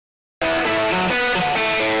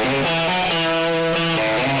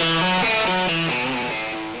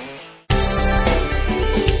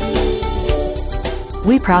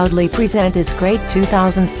We proudly present this great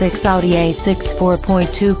 2006 Audi A6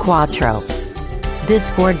 4.2 Quattro. This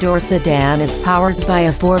four-door sedan is powered by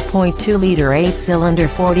a 4.2-liter 8-cylinder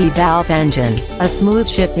 40-valve engine, a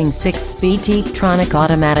smooth-shifting 6-speed Tiptronic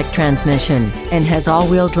automatic transmission, and has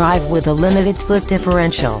all-wheel drive with a limited slip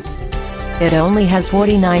differential. It only has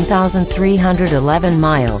 49,311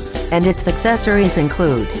 miles, and its accessories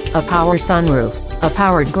include a power sunroof, a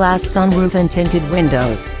powered glass sunroof and tinted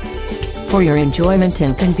windows. For your enjoyment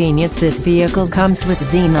and convenience, this vehicle comes with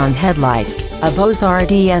xenon headlights, a Bose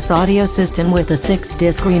RDS audio system with a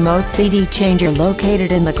 6-disc remote CD changer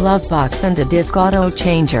located in the glove box and a disc auto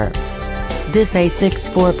changer. This A6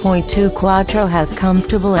 4.2 Quattro has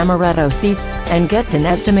comfortable amaretto seats, and gets an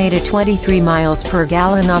estimated 23 miles per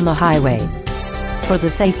gallon on the highway. For the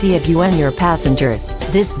safety of you and your passengers,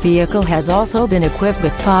 this vehicle has also been equipped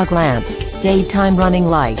with fog lamps, daytime running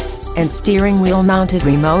lights, and steering wheel mounted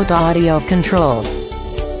remote audio controls.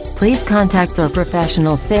 Please contact our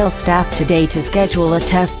professional sales staff today to schedule a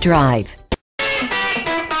test drive.